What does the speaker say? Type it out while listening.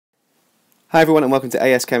Hi everyone and welcome to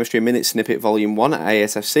AS Chemistry Minute Snippet Volume 1 at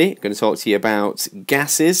ASFC. I'm going to talk to you about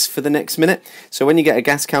gases for the next minute. So when you get a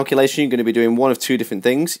gas calculation, you're going to be doing one of two different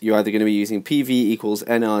things. You're either going to be using PV equals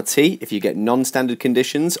nRT if you get non-standard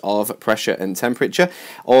conditions of pressure and temperature,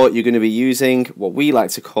 or you're going to be using what we like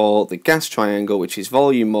to call the gas triangle, which is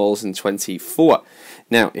volume, moles and 24.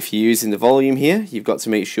 Now, if you're using the volume here, you've got to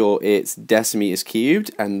make sure it's decimeters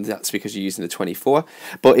cubed, and that's because you're using the 24.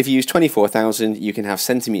 But if you use 24,000, you can have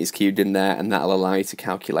centimeters cubed in there, and that'll allow you to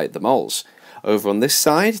calculate the moles. Over on this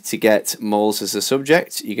side, to get moles as a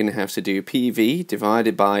subject, you're going to have to do PV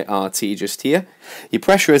divided by RT just here. Your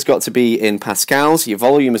pressure has got to be in pascals, your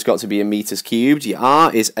volume has got to be in meters cubed, your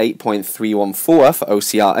R is 8.314 for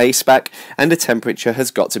OCR spec, and the temperature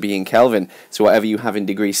has got to be in Kelvin. So whatever you have in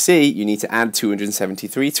degrees C, you need to add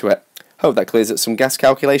 273 to it. Hope that clears up some gas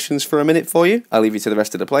calculations for a minute for you. I'll leave you to the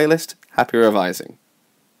rest of the playlist. Happy revising.